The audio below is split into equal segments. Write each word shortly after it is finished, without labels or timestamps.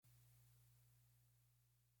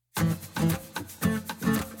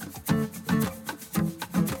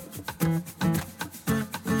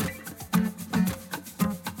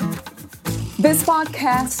This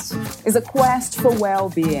podcast is a quest for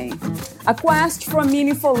well-being, a quest for a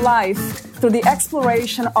meaningful life through the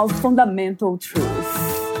exploration of fundamental truth.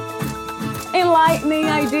 Enlightening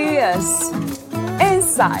ideas,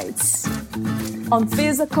 insights on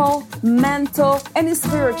physical, mental, and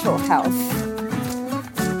spiritual health.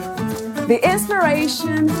 The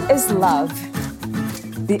inspiration is love.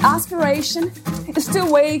 The aspiration is to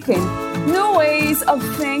awaken new ways of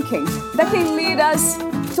thinking that can lead us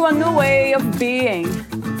to a new way of being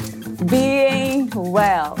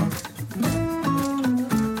well.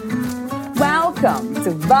 Welcome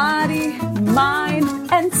to Body, Mind,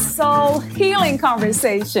 and Soul Healing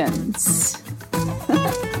Conversations.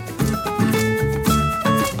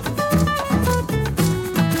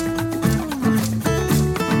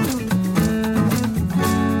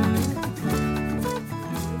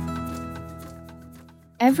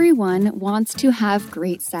 Everyone wants to have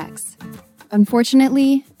great sex.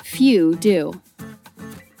 Unfortunately, few do.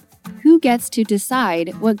 Who gets to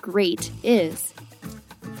decide what great is?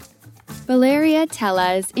 Valeria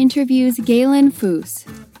Tellez interviews Galen Foos,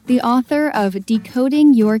 the author of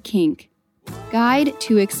Decoding Your Kink, Guide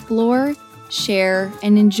to Explore, Share,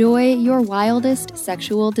 and Enjoy Your Wildest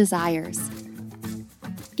Sexual Desires.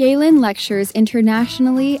 Galen lectures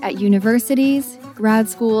internationally at universities, grad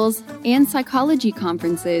schools, and psychology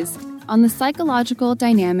conferences on the psychological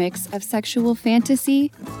dynamics of sexual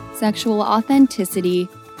fantasy, sexual authenticity,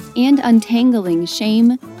 and untangling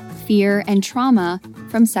shame, fear, and trauma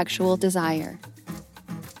from sexual desire.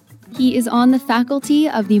 He is on the faculty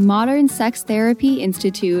of the Modern Sex Therapy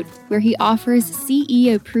Institute, where he offers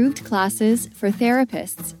CE-approved classes for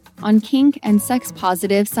therapists on kink and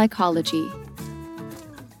sex-positive psychology.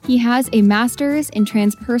 He has a master's in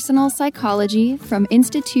transpersonal psychology from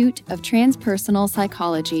Institute of Transpersonal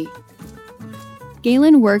Psychology.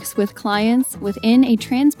 Galen works with clients within a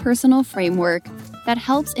transpersonal framework that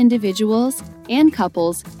helps individuals and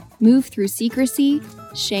couples move through secrecy,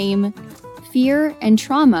 shame, fear, and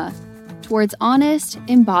trauma towards honest,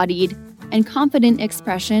 embodied, and confident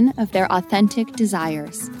expression of their authentic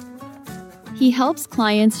desires. He helps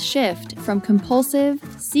clients shift from compulsive,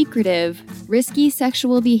 secretive, risky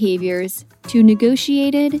sexual behaviors to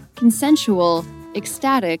negotiated, consensual,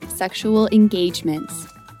 ecstatic sexual engagements.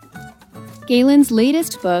 Galen's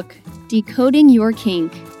latest book, Decoding Your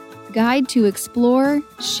Kink, Guide to Explore,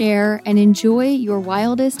 Share, and Enjoy Your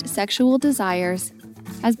Wildest Sexual Desires,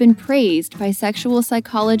 has been praised by sexual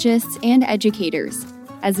psychologists and educators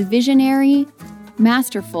as visionary,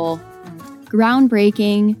 masterful,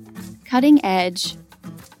 groundbreaking, cutting edge,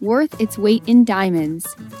 worth its weight in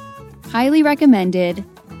diamonds, highly recommended,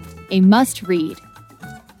 a must-read.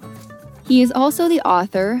 He is also the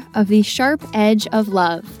author of The Sharp Edge of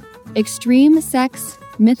Love, Extreme Sex,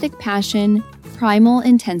 Mythic Passion, Primal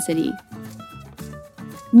Intensity.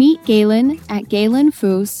 Meet Galen at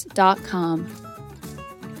galenfoos.com.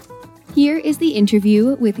 Here is the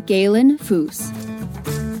interview with Galen Foos.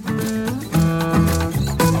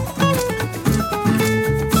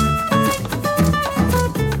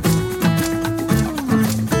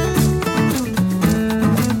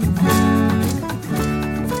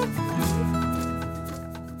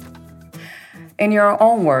 In your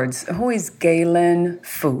own words, who is Galen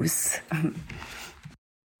Foos?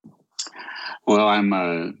 Well, I'm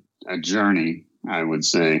a journey, I would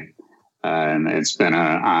say. And it's been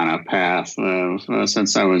on a path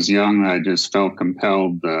since I was young. I just felt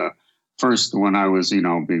compelled. First, when I was,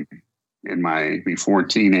 before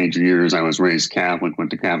teenage years, I was raised Catholic, went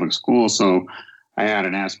to Catholic school. So I had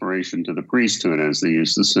an aspiration to the priesthood, as they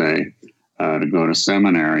used to say. To go to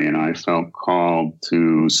seminary, and I felt called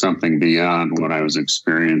to something beyond what I was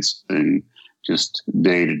experiencing just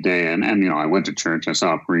day to day. And I went to church, I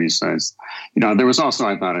saw priests. There was also,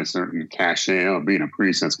 I thought, a certain cachet of being a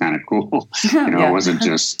priest. That's kind of cool. Yeah. It wasn't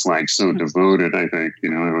just like so devoted, I think, it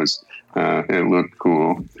was, it looked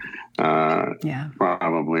cool.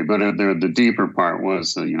 Probably. But the deeper part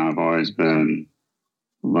was, I've always been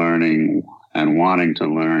learning and wanting to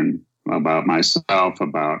learn about myself,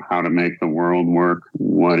 about how to make the world work.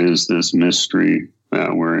 What is this mystery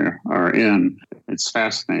that we are in? It's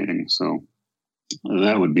fascinating. So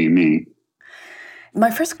that would be me. My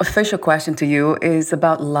first official question to you is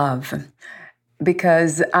about love,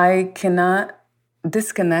 because I cannot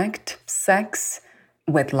disconnect sex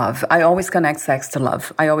with love. I always connect sex to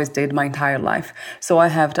love. I always did my entire life. So I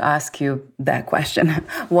have to ask you that question.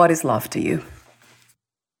 What is love to you?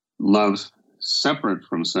 Love, separate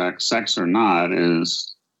from sex or not,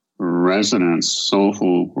 is resonance,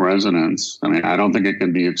 soulful resonance. I mean, I don't think it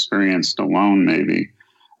can be experienced alone, maybe,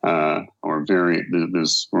 or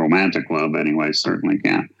this romantic love anyway, certainly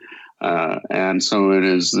can't. And so it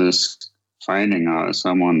is this finding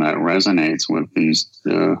someone that resonates with these,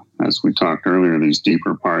 as we talked earlier, these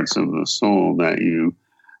deeper parts of the soul that you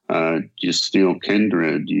just feel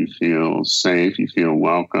kindred, you feel safe, you feel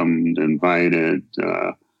welcomed, invited.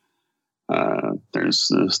 There's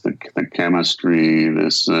the chemistry,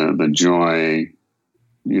 the joy,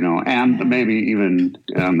 and maybe even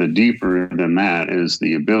the deeper than that is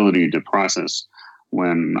the ability to process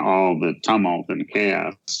when all the tumult and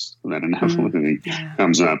chaos that inevitably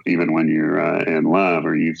comes up, even when you're in love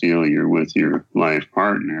or you feel you're with your life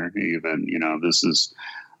partner. Even, this is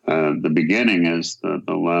the beginning is the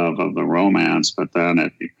love of the romance, but then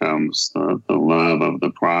it becomes the love of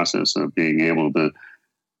the process of being able to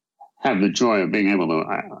have the joy of being able to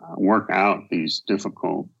work out these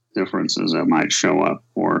difficult differences that might show up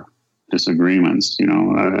or disagreements.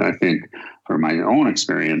 I think for my own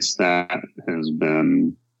experience, that has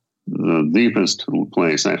been the deepest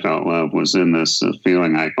place I felt love was in this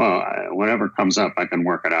feeling like, whatever comes up, I can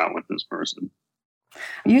work it out with this person.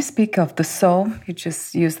 You speak of the soul. You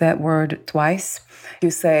just use that word twice. You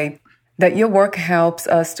say that your work helps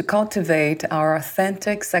us to cultivate our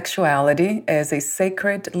authentic sexuality as a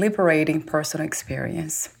sacred, liberating personal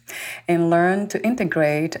experience and learn to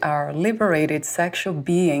integrate our liberated sexual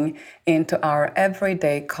being into our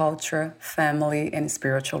everyday culture, family, and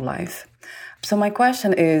spiritual life. So my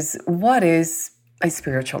question is, what is a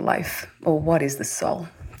spiritual life, or what is the soul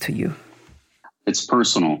to you? It's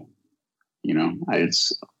personal.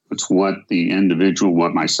 It's what the individual,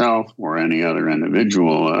 what myself or any other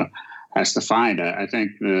individual has to find. I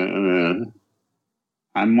think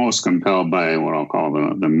I'm most compelled by what I'll call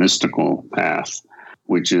the mystical path,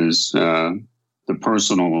 which is the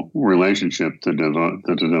personal relationship to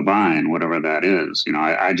the divine, whatever that is.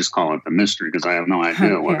 I just call it the mystery because I have no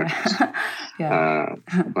idea what it is.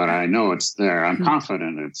 But I know it's there. I'm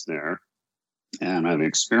confident it's there. And I've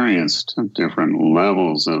experienced different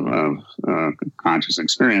levels of conscious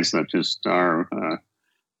experience that just are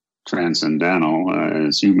transcendental,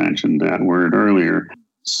 as you mentioned that word earlier.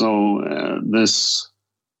 So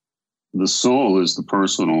the soul is the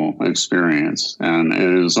personal experience, and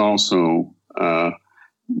it is also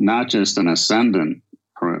not just an ascendant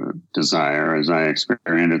desire, as I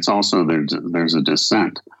experienced. It's also there's a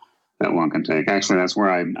descent that one can take. Actually, that's where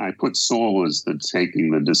I put soul as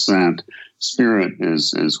taking the descent. Spirit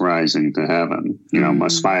is rising to heaven,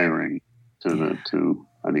 aspiring to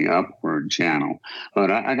the upward channel. But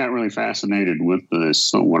I got really fascinated with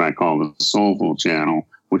what I call the soulful channel,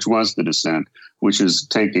 which was the descent, which is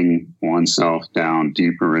taking oneself down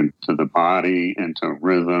deeper into the body, into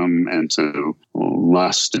rhythm, into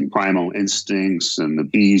lust and primal instincts and the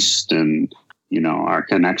beast and our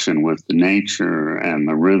connection with nature and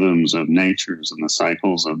the rhythms of natures and the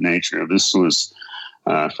cycles of nature. This was,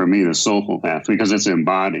 for me, the soulful path because it's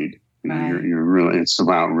embodied. You're really, it's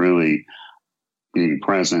about really being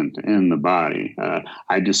present in the body.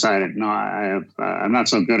 I decided, no, I'm not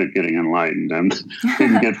so good at getting enlightened. I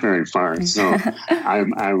didn't get very far. So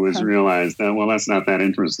I was realized that, that's not that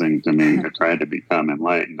interesting to me to try to become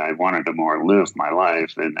enlightened. I wanted to more live my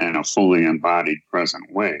life in a fully embodied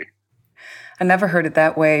present way. I never heard it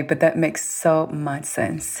that way, but that makes so much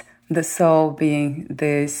sense. The soul being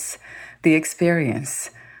the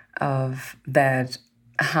experience of that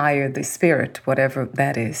higher, the spirit, whatever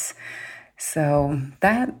that is. So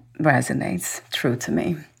that resonates true to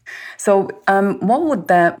me. So what would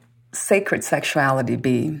that sacred sexuality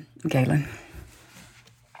be, Galen?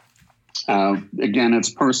 Again, it's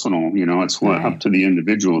personal. It's up to the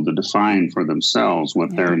individual to define for themselves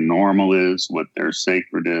what their normal is, what their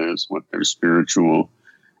sacred is, what their spiritual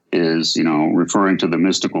is. Referring to the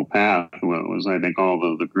mystical path was, I think, all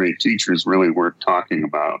of the great teachers really were talking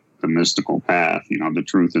about the mystical path. The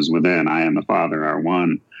truth is within. I and the Father are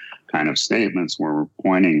one. Kind of statements were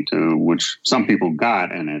pointing to, which some people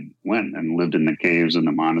got and it went and lived in the caves and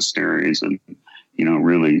the monasteries and,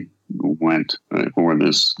 really went for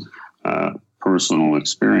this personal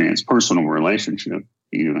experience, personal relationship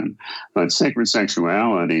even. But sacred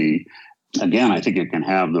sexuality, again, I think it can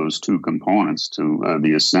have those two components to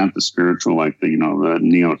the ascent, the spiritual, like the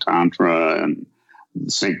Neo-Tantra and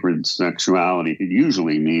sacred sexuality. It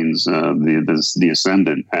usually means the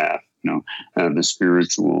ascendant path. The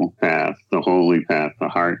spiritual path, the holy path, the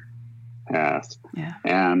heart path,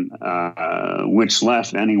 and which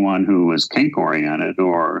left anyone who was kink-oriented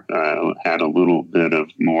or had a little bit of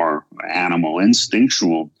more animal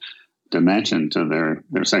instinctual dimension to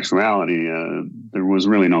their sexuality. There was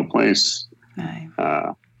really no place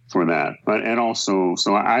for that. But it also,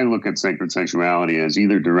 so I look at sacred sexuality as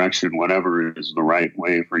either direction, whatever is the right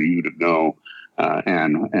way for you to go.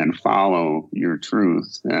 and follow your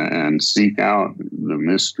truth and seek out the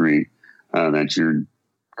mystery that you're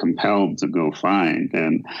compelled to go find.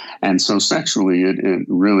 And so sexually, it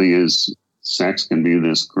really is, sex can be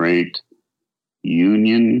this great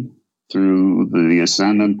union through the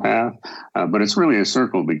ascendant path, but it's really a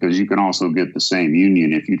circle, because you can also get the same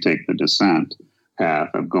union if you take the descent path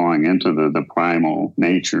of going into the primal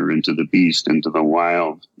nature, into the beast, into the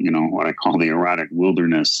wild, what I call the erotic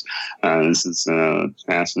wilderness. This is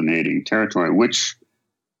fascinating territory, which,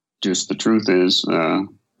 just the truth is,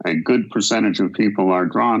 a good percentage of people are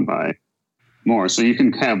drawn by more. So you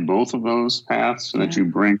can have both of those paths that you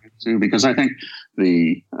bring to, because I think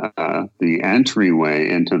the entryway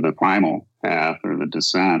into the primal path or the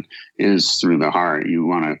descent is through the heart. You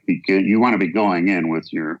want to be going in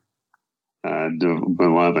with your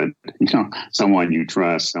beloved, someone you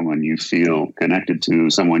trust, someone you feel connected to,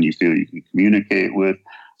 someone you feel you can communicate with,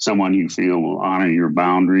 someone you feel will honor your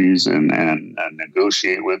boundaries and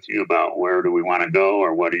negotiate with you about where do we want to go,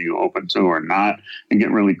 or what are you open to or not, and get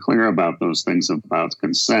really clear about those things about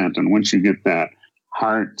consent. And once you get that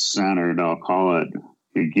heart-centered, I'll call it,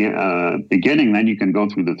 beginning, then you can go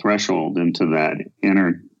through the threshold into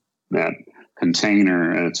that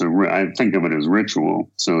container. I think of it as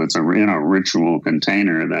ritual. So it's in a ritual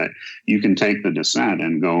container that you can take the descent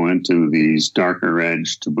and go into these darker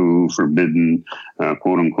edge, taboo, forbidden,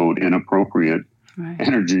 quote unquote, inappropriate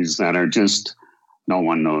energies that are just, no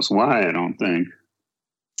one knows why, I don't think.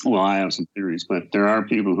 Well, I have some theories, but there are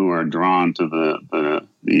people who are drawn to the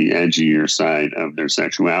edgier side of their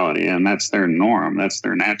sexuality, and that's their norm. That's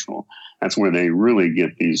their natural. That's where they really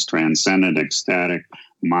get these transcendent, ecstatic,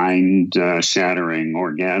 mind-shattering,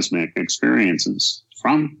 orgasmic experiences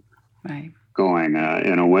from going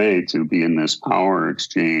in a way to be in this power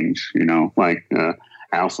exchange, like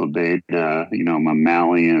alpha, beta,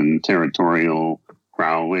 mammalian, territorial,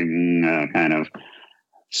 growling, kind of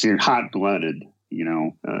hot-blooded,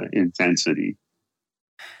 intensity.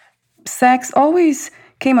 Sex always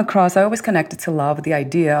came across, I always connected to love, the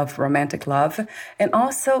idea of romantic love, and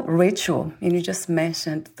also ritual. And you just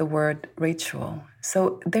mentioned the word ritual.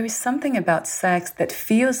 So there is something about sex that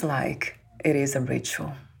feels like it is a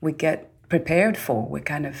ritual. We get prepared for,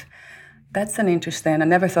 that's an interesting, I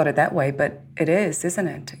never thought it that way, but it is, isn't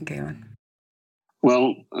it, Galen?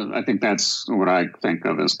 Well, I think that's what I think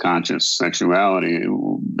of as conscious sexuality.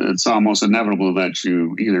 It's almost inevitable that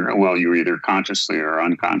you're either consciously or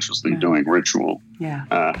unconsciously doing ritual.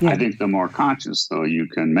 I think the more conscious, though, you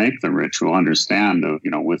can make the ritual, understand,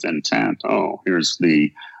 with intent. Oh, here's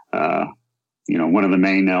the, one of the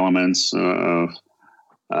main elements of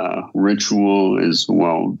ritual is,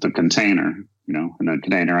 the container, and the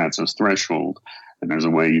container has a threshold, and there's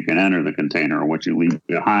a way you can enter the container or what you leave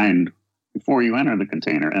behind before you enter the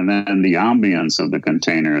container, and then the ambience of the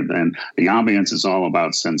container. Then the ambience is all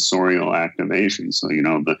about sensorial activation. So,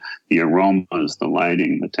 the aromas, the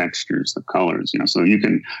lighting, the textures, the colors, so you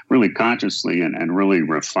can really consciously and really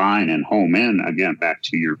refine and home in, again, back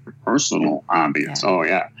to your personal ambience. Oh,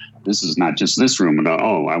 yeah, this is not just this room.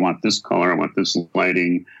 I want this color, I want this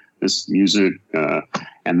lighting, this music.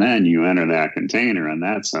 And then you enter that container, and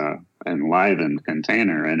that's a enlivened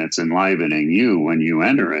container, and it's enlivening you when you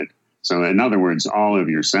enter it. So in other words, all of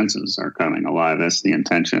your senses are coming alive. That's the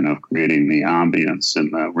intention of creating the ambience in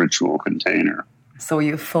the ritual container. So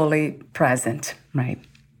you're fully present, right?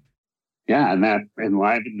 Yeah, and that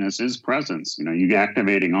enlivenedness is presence. You're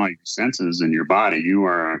activating all your senses in your body. You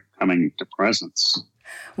are coming to presence.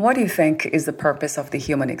 What do you think is the purpose of the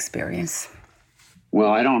human experience? Well,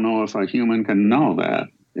 I don't know if a human can know that.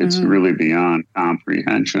 It's really beyond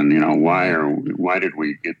comprehension. Why did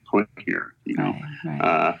we get put here?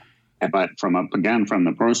 Right. But from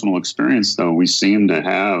the personal experience, though, we seem to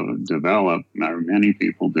have developed, or many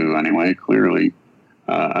people do anyway, clearly,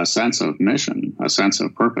 a sense of mission, a sense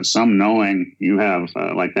of purpose, some knowing you have,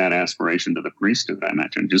 like that aspiration to the priesthood I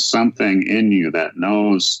mentioned, just something in you that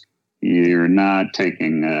knows you're not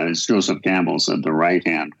taking, as Joseph Campbell said, the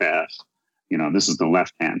right-hand path. This is the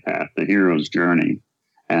left-hand path, the hero's journey.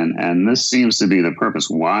 And this seems to be the purpose.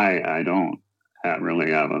 Why, I don't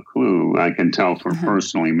really have a clue. I can tell for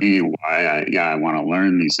personally me why I want to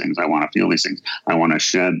learn these things. I want to feel these things. I want to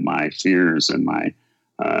shed my fears and my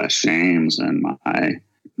shames and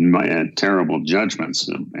my terrible judgments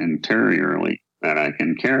interiorly that I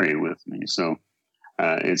can carry with me. So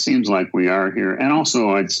it seems like we are here. And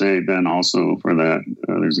also, I'd say then also for that,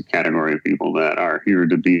 there's a category of people that are here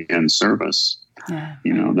to be in service,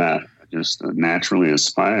 that just naturally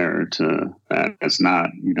aspire to that. It's not,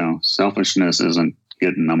 selfishness isn't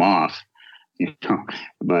getting them off.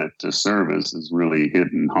 but the service is really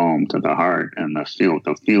hitting home to the heart, and the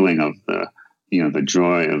feeling of the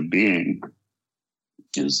joy of being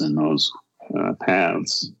is in those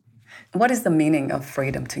paths. What is the meaning of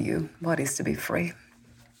freedom to you? What is to be free?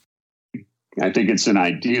 I think it's an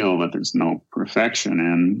ideal that there's no perfection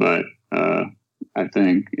in, but I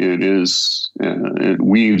think it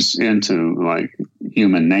weaves into like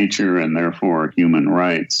human nature and therefore human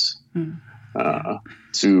rights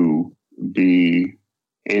to be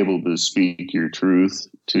able to speak your truth,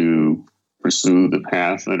 to pursue the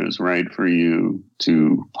path that is right for you,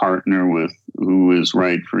 to partner with who is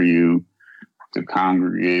right for you, to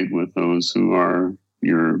congregate with those who are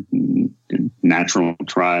your natural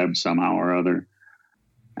tribe somehow or other,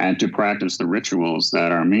 and to practice the rituals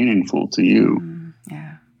that are meaningful to you.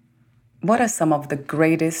 Yeah. What are some of the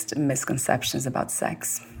greatest misconceptions about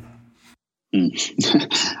sex?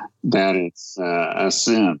 That it's a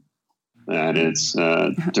sin, that it's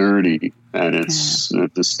dirty, that it's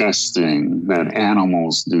disgusting, that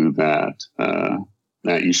animals do that,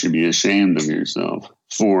 that you should be ashamed of yourself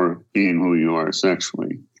for being who you are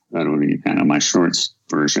sexually. That would be kind of my short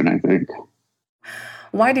version, I think.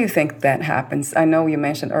 Why do you think that happens? I know you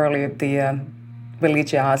mentioned earlier the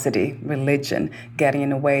religion getting in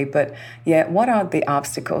the way, but what are the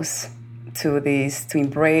obstacles to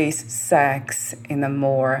embrace sex in a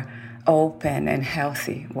more open and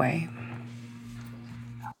healthy way?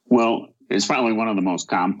 Well, it's probably one of the most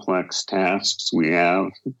complex tasks we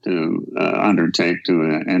have to undertake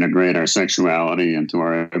to integrate our sexuality into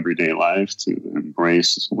our everyday life, to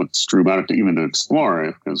embrace what's true about it, to even to explore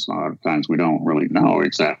it, because a lot of times we don't really know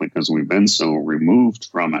exactly because we've been so removed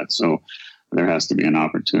from it. So there has to be an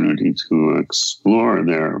opportunity to explore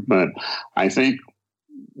there. But I think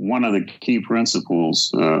one of the key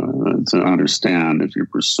principles to understand if you're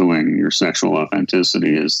pursuing your sexual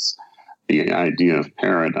authenticity is the idea of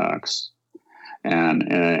paradox. And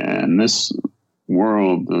in this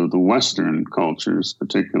world, the Western cultures,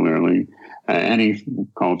 particularly, any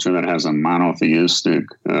culture that has a monotheistic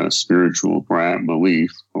spiritual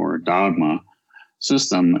belief or dogma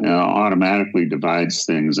system automatically divides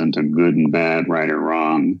things into good and bad, right or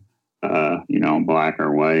wrong, black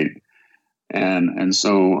or white. And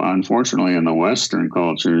so, unfortunately, in the Western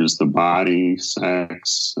cultures, the body,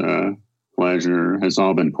 sex, pleasure has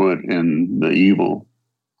all been put in the evil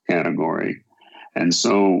category. And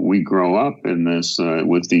so we grow up in this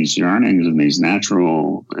with these yearnings and these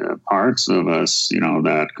natural parts of us,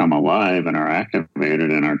 that come alive and are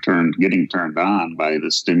activated and are getting turned on by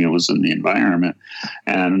the stimulus in the environment.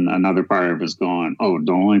 And another part of us going, "Oh,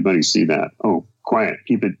 don't anybody see that? Oh, quiet,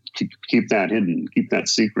 keep that hidden, keep that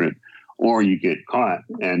secret." Or you get caught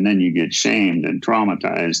and then you get shamed and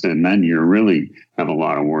traumatized, and then you really have a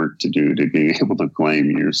lot of work to do to be able to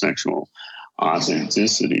claim your sexual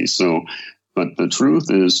authenticity. So, but the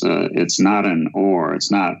truth is, it's not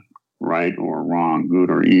it's not right or wrong,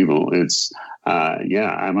 good or evil. It's,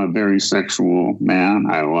 I'm a very sexual man.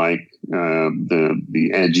 I like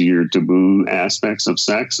the edgier taboo aspects of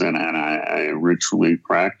sex, and I ritually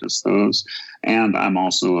practice those. And I'm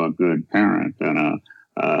also a good parent and a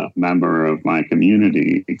member of my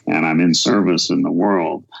community, and I'm in service in the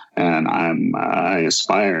world, and I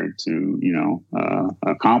aspire to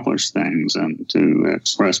accomplish things and to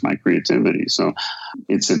express my creativity. So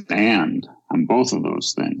it's an and on both of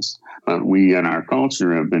those things. But we in our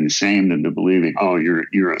culture have been shamed into believing, "Oh, you're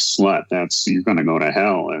a slut. You're going to go to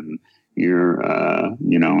hell, and you're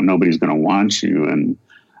nobody's going to want you, and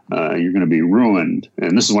you're going to be ruined."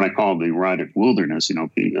 And this is what I call the erotic wilderness.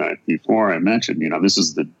 Before I mentioned, this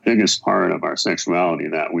is the biggest part of our sexuality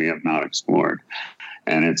that we have not explored.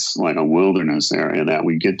 And it's like a wilderness area that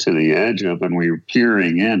we get to the edge of, and we're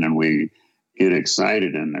peering in and we get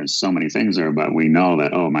excited. And there's so many things there, but we know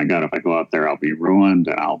that, oh my God, if I go out there, I'll be ruined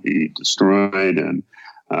and I'll be destroyed, and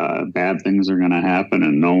bad things are going to happen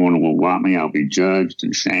and no one will want me. I'll be judged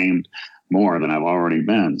and shamed more than I've already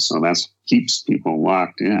been. So that keeps people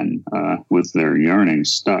locked in with their yearning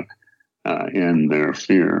stuck in their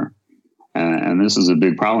fear. And this is a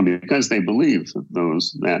big problem because they believe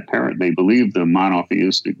they believe the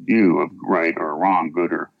monotheistic view of right or wrong,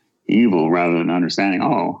 good or evil, rather than understanding,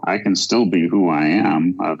 oh, I can still be who I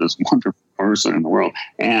am, this wonderful person in the world,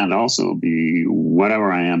 and also be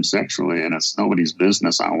whatever I am sexually. And it's nobody's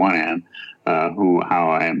business on one hand how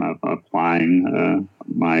I am applying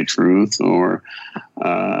my truth, but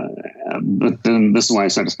then this is why I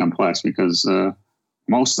said it's complex, because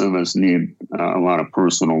most of us need a lot of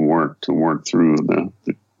personal work to work through the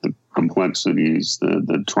complexities,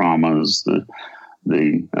 the traumas,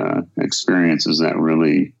 the experiences that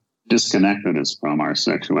really disconnected us from our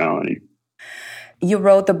sexuality. You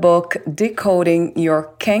wrote the book Decoding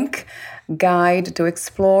Your Kink, Guide to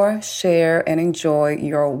Explore, Share, and Enjoy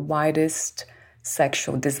Your Widest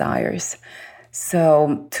Sexual Desires.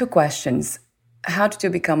 So, 2 questions. How did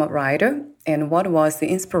you become a writer, and what was the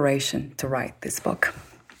inspiration to write this book?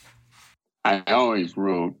 I always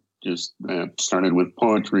wrote, just started with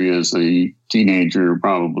poetry as a teenager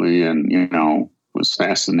probably, and, was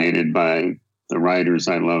fascinated by the writers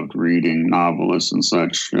I loved reading, novelists and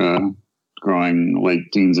such, growing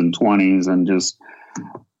late teens and 20s, and just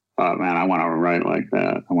thought, man, I want to write like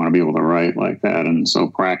that. I want to be able to write like that. And so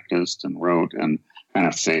practiced and wrote and kind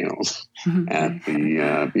of failed at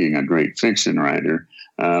being a great fiction writer.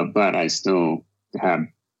 But I still had,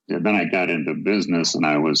 then I got into business, and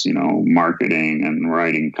I was, marketing and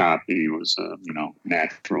writing copy was,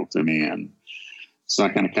 natural to me. And so I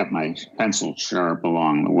kind of kept my pencil sharp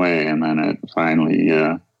along the way. And then it finally,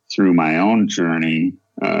 through my own journey,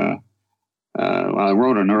 I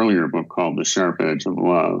wrote an earlier book called The Sharp Edge of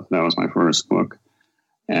Love. That was my first book.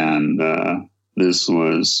 And this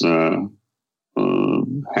was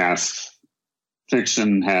half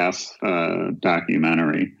fiction, half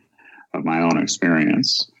documentary of my own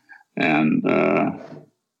experience. And I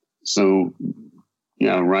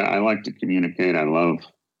like to communicate. I love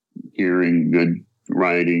hearing good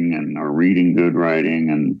writing or reading good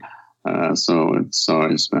writing. And so it's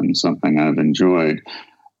always been something I've enjoyed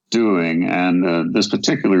doing. And this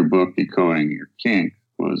particular book, Decoding Your Kink,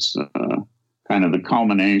 was kind of the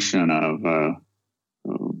culmination of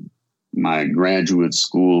my graduate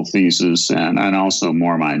school thesis and also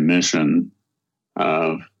more my mission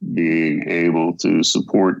of being able to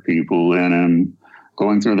support people in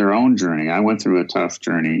going through their own journey. I went through a tough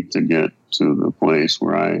journey to get to the place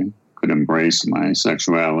where I could embrace my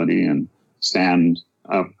sexuality and stand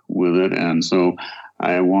up with it. And so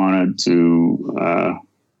I wanted to,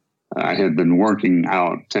 I had been working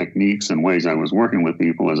out techniques and ways. I was working with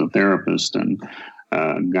people as a therapist and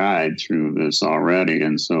guide through this already.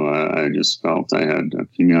 And so I just felt I had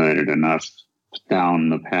accumulated enough down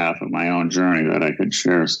the path of my own journey that I could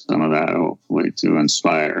share some of that, hopefully, to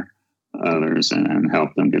inspire others and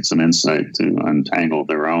help them get some insight to untangle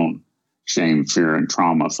their own shame, fear, and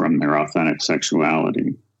trauma from their authentic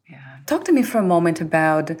sexuality. Yeah. Talk to me for a moment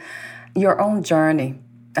about your own journey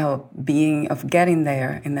of getting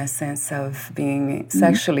there, in that sense of being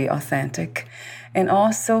sexually authentic. And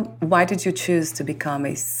also, why did you choose to become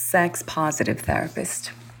a sex-positive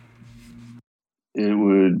therapist? It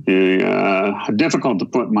would be difficult to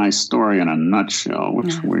put my story in a nutshell,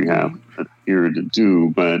 which we have here to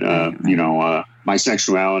do. But, my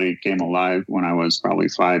sexuality came alive when I was probably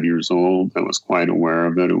 5 years old. I was quite aware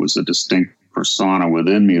of it. It was a distinct persona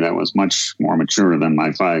within me that was much more mature than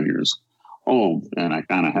my 5 years old. And I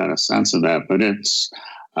kind of had a sense of that. But it's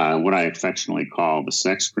what I affectionately call the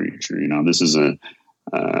sex creature. This is a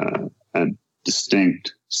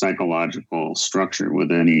distinct psychological structure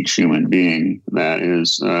within each human being that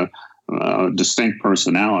is a distinct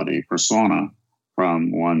persona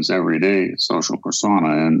from one's everyday social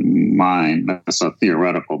persona. And mine, that's a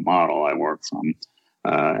theoretical model I work from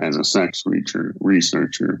as a sex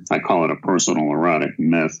researcher. I call it a personal erotic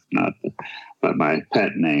myth, but my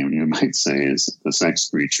pet name, you might say, is the sex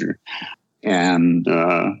creature. And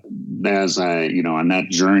as and that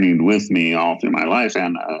journeyed with me all through my life.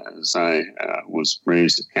 And as I was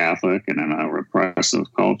raised Catholic and in a repressive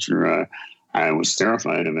culture, I was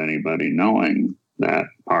terrified of anybody knowing that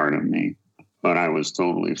part of me. But I was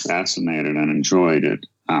totally fascinated and enjoyed it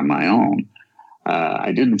on my own.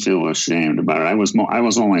 I didn't feel ashamed about it. I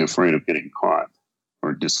was only afraid of getting caught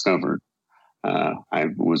or discovered. I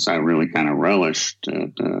really kind of relished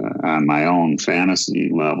it on my own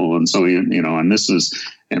fantasy level. And so, and this is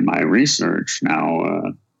in my research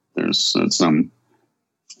now, there's some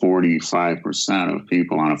 45% of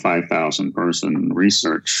people on a 5,000 person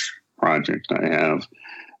research project I have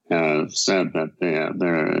said that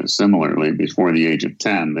they're similarly before the age of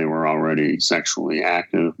 10, they were already sexually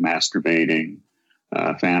active, masturbating,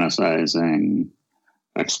 fantasizing,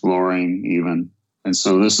 exploring even. And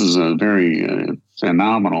so this is a very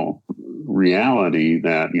phenomenal reality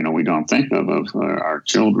that, we don't think of our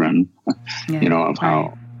children, of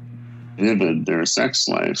how vivid their sex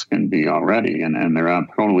life can be already. And they're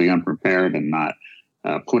totally unprepared and not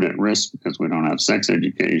put at risk because we don't have sex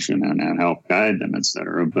education and help guide them, et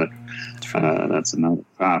cetera. But that's another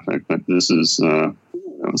topic. But this is,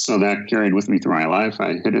 so that carried with me through my life.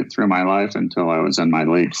 I hid it through my life until I was in my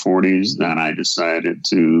late 40s. Then I decided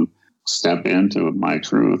to step into my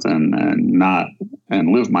truth and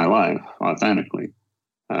live my life authentically,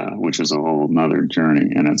 which is a whole nother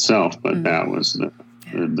journey in itself. But that was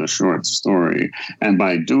the short story. And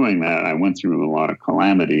by doing that, I went through a lot of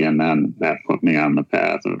calamity, and then that put me on the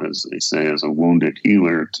path of, as they say, as a wounded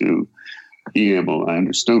healer, to be able, I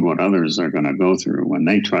understood what others are going to go through when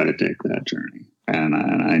they try to take that journey. And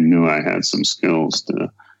I knew I had some skills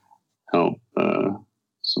to help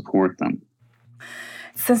support them.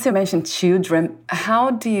 Since you mentioned children,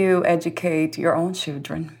 how do you educate your own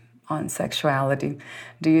children on sexuality?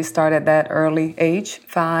 Do you start at that early age,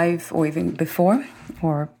 5 or even before?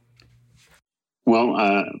 Or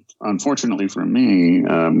well, unfortunately for me,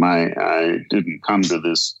 I didn't come to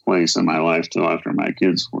this place in my life till after my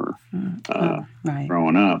kids were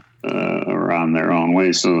growing up or on their own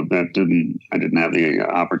way. So I didn't have the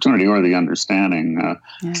opportunity or the understanding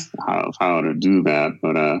of how to do that.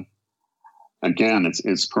 But again,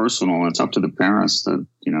 it's personal. It's up to the parents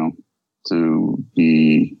to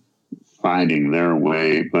be finding their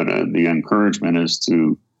way. But the encouragement is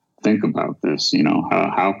to think about this.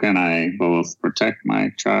 How can I both protect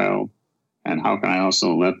my child, and how can I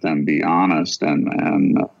also let them be honest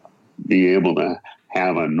and be able to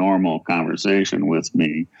have a normal conversation with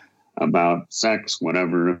me about sex,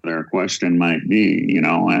 whatever their question might be,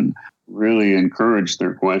 and really encourage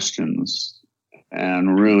their questions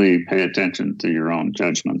and really pay attention to your own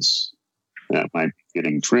judgments that might be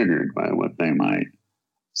getting triggered by what they might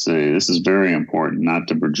say. This is very important, not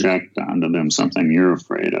to project onto them something you're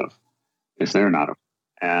afraid of if they're not.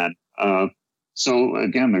 And so,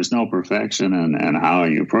 again, there's no perfection in how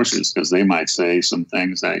you approach this, because they might say some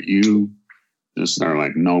things that you just are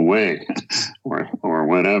like, no way, or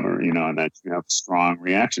whatever, that you have a strong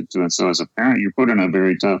reaction to. And so as a parent, you're put in a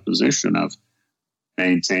very tough position of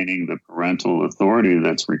maintaining the parental authority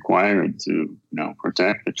that's required to,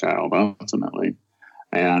 protect the child ultimately.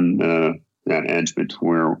 And that edge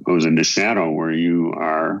where it goes into shadow, where you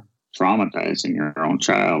are traumatizing your own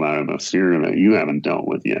child out of a fear that you haven't dealt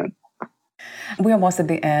with yet. We're almost at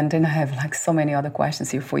the end, and I have so many other questions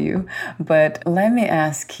here for you. But let me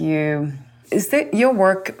ask you, is that your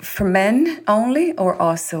work for men only or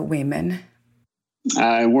also women?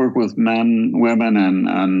 I work with men, women,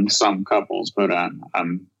 and some couples, but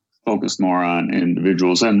I'm focused more on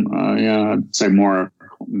individuals. And I'd say more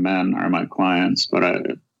men are my clients, but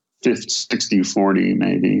 60-40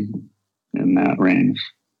 maybe, in that range.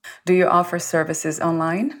 Do you offer services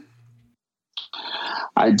online?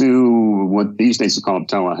 I do what these days is called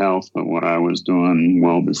telehealth, but what I was doing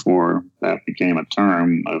well before that became a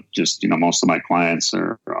term of just, most of my clients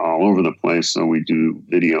are all over the place. So we do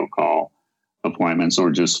video call appointments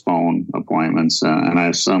or just phone appointments. And I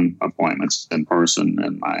have some appointments in person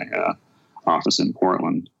in my office in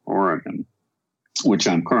Portland, Oregon, which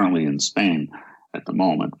I'm currently in Spain at the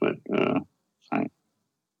moment. But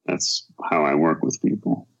that's how I work with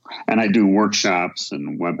people. And I do workshops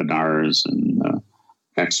and webinars and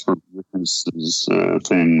expert witnesses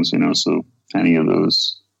things, so any of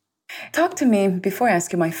those. Talk to me, before I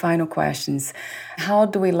ask you my final questions, how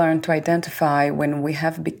do we learn to identify when we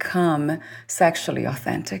have become sexually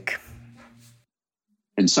authentic?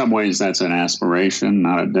 In some ways, that's an aspiration,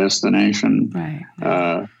 not a destination.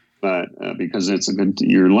 Right. But because it's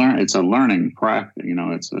it's a learning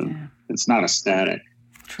practice. It's not a static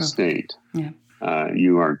state. Yeah.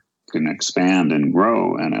 You can expand and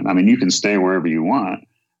grow, and you can stay wherever you want.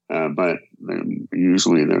 But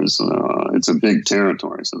usually it's a big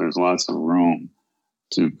territory, so there's lots of room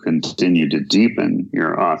to continue to deepen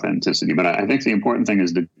your authenticity. But I think the important thing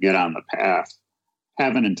is to get on the path,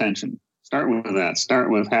 have an intention. Start with that.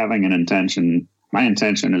 Start with having an intention. My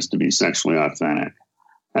intention is to be sexually authentic.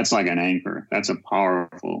 That's like an anchor. That's a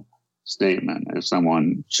powerful statement. If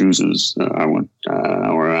someone chooses, I want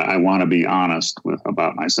to be honest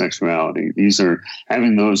about my sexuality. These are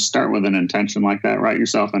having those. Start with an intention like that. Write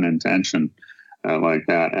yourself an intention like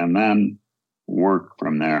that, and then work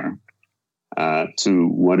from there to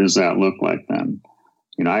what does that look like then.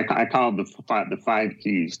 I call it the 5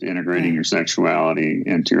 keys to integrating your sexuality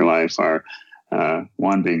into your life are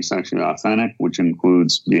one, being sexually authentic, which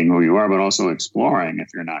includes being who you are, but also exploring if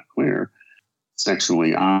you're not clear.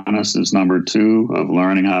 Sexually honest is number 2, of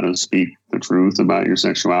learning how to speak the truth about your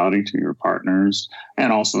sexuality to your partners,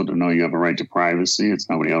 and also to know you have a right to privacy. It's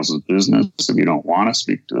nobody else's business if you don't want to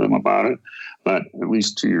speak to them about it. But at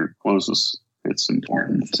least to your closest, it's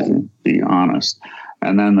important to be honest.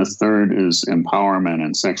 And then the third is empowerment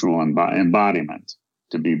and sexual embodiment.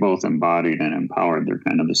 To be both embodied and empowered, they're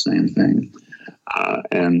kind of the same thing.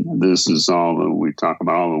 And this is all that we talk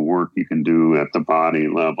about, all the work you can do at the body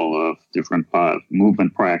level of different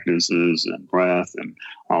movement practices and breath, and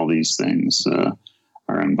all these things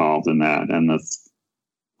are involved in that. And the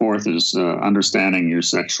fourth is understanding your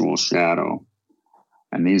sexual shadow.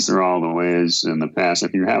 And these are all the ways in the past.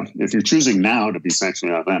 If you're choosing now to be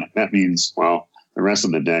sexually authentic, that means, well, the rest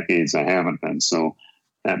of the decades I haven't been. So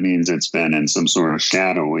that means it's been in some sort of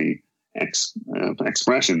shadowy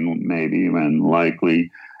expression, maybe, and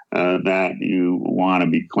likely that you want to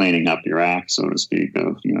be cleaning up your act, so to speak,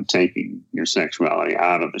 of, taking your sexuality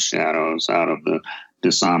out of the shadows, out of the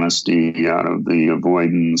dishonesty, out of the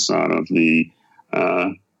avoidance, out of the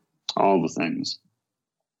all the things.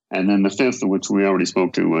 And then the fifth, which we already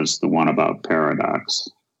spoke to, was the one about paradox.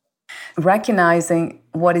 Recognizing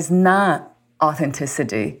what is not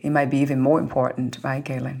authenticity, it might be even more important, right,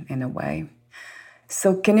 Galen, in a way.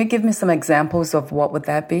 So can you give me some examples of what would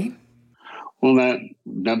that be? Well, that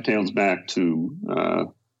dovetails back to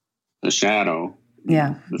the shadow.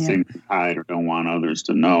 The thing we hide or don't want others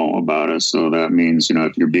to know about us. So that means,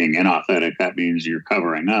 if you're being inauthentic, that means you're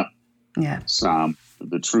covering up some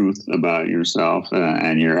the truth about yourself,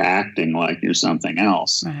 and you're acting like you're something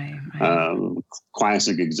else. Right.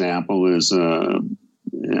 Classic example is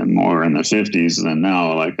more in the 50s than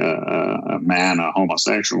now, like a man, a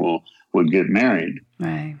homosexual, would get married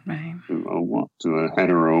to a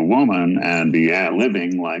hetero woman and be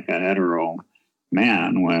living like a hetero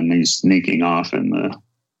man when he's sneaking off in the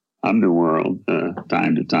underworld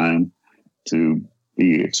time to time to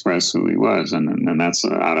express who he was. And that's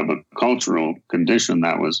out of a cultural condition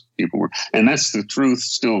and that's the truth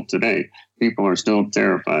still today. People are still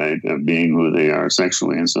terrified of being who they are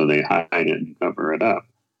sexually, and so they hide it and cover it up.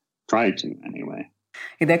 Try to, anyway.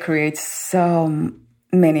 That creates so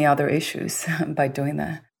many other issues by doing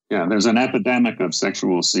that. Yeah, there's an epidemic of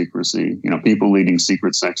sexual secrecy. People leading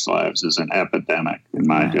secret sex lives is an epidemic, in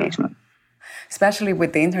my judgment. Especially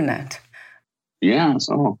with the internet. Yeah,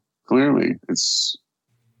 so clearly it's...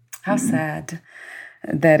 How sad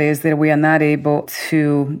that is, that we are not able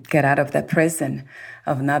to get out of that prison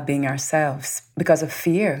of not being ourselves because of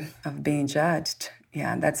fear of being judged.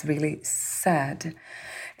 Yeah, that's really sad.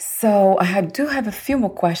 So I do have a few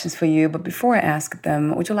more questions for you, but before I ask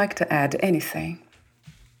them, would you like to add anything?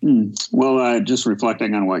 Well, just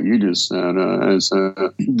reflecting on what you just said, as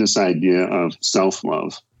this idea of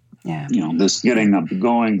self-love. Yeah. This getting up,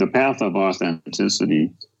 going, the path of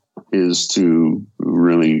authenticity is to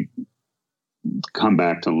really come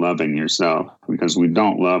back to loving yourself, because we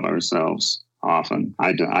don't love ourselves often.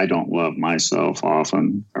 I don't love myself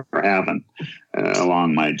often, or haven't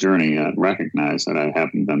along my journey. I recognize that I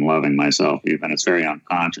haven't been loving myself even. It's very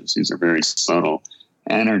unconscious. These are very subtle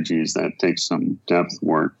energies that take some depth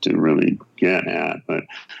work to really get at. But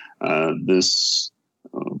it's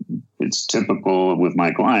typical with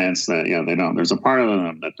my clients that, they don't. There's a part of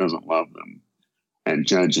them that doesn't love them and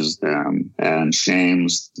judges them and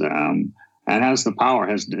shames them and has the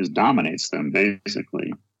power, dominates them,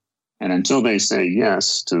 basically. And until they say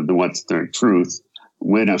yes to what's their truth,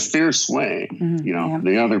 in a fierce way,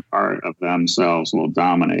 the other part of themselves will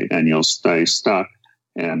dominate, and you'll stay stuck.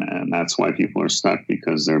 And that's why people are stuck,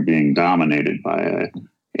 because they're being dominated by an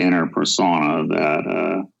inner persona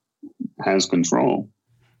that has control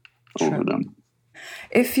over them.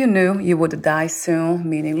 If you knew you would die soon,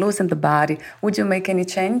 meaning losing the body, would you make any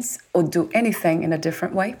change or do anything in a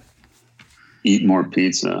different way? Eat more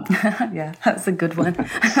pizza. Yeah, that's a good one.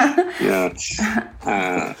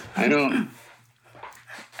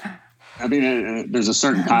 There's a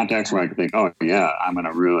certain context where I can think, oh, yeah, I'm going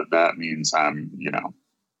to rule it. That means I'm,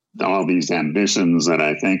 all these ambitions that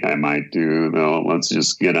I think I might do, though, let's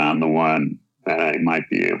just get on the one that I might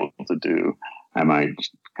be able to do. I might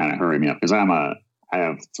kind of hurry me up, because I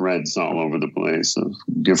have threads all over the place of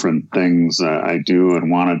different things I do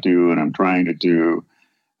and want to do and I'm trying to do.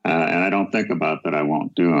 And I don't think about that I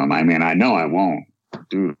won't do them. I mean, I know I won't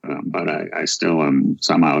do them, but I still am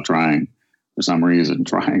somehow trying, for some reason,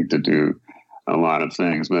 trying to do a lot of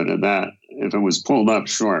things. But that, if it was pulled up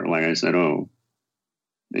short, like I said, even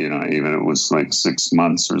if it was like 6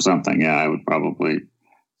 months or something, I would probably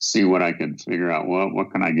see what I could figure out. Well,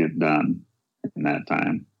 what can I get done in that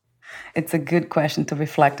time? It's a good question to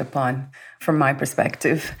reflect upon from my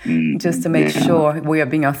perspective, just to make sure we are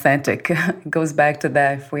being authentic. It goes back to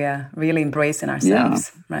that, if we are really embracing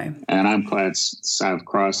ourselves, right? And I'm glad I've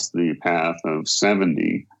crossed the path of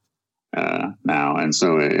 70 now, and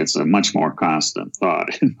so it's a much more constant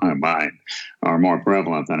thought in my mind, or more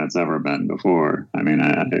prevalent than it's ever been before. I mean,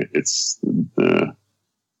 it's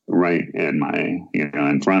right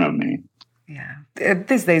in front of me. Yeah.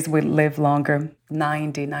 These days we live longer,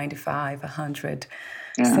 90, 95, 100.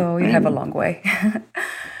 Yeah, so you have a long way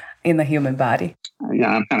in the human body. Yeah,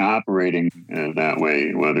 I'm kind of operating that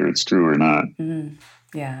way, whether it's true or not.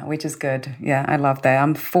 Yeah, which is good. Yeah, I love that.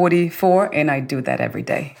 I'm 44 and I do that every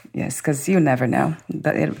day. Yes, because you never know,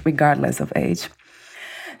 regardless of age.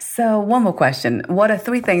 So one more question. What are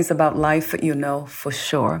 3 things about life you know for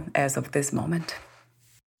sure as of this moment?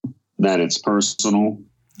 That it's personal,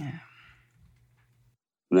 Yeah.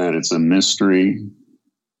 that it's a mystery,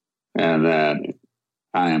 and that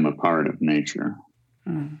I am a part of nature.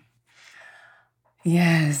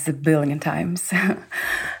 Yes, a billion times.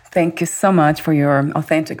 Thank you so much for your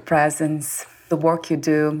authentic presence, the work you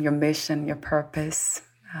do, your mission, your purpose.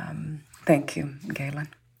 Thank you, Galen.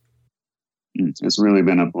 It's really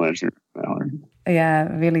been a pleasure, Valerie. Yeah,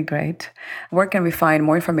 really great. Where can we find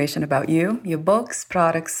more information about you, your books,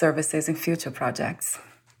 products, services, and future projects?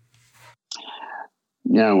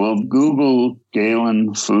 Yeah, well, Google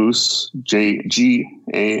Galen Foos, GalenFous,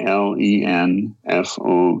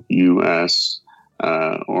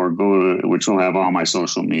 or go to, which will have all my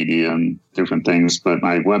social media and different things. But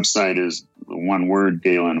my website is one word,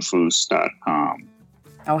 GalenFous.com.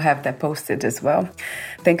 I'll have that posted as well.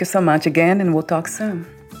 Thank you so much again, and we'll talk soon.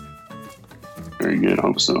 Very good.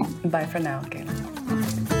 Hope so. Bye for now, Galen.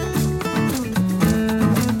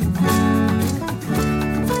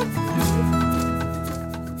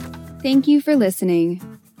 Thank you for listening.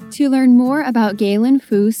 To learn more about Galen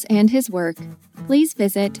Foos and his work, please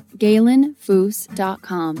visit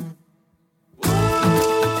GalenFous.com.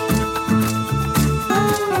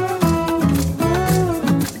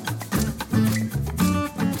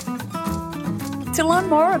 To learn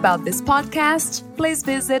more about this podcast, please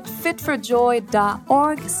visit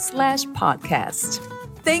fitforjoy.org/podcast.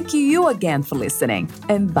 Thank you again for listening,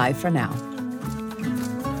 and bye for now.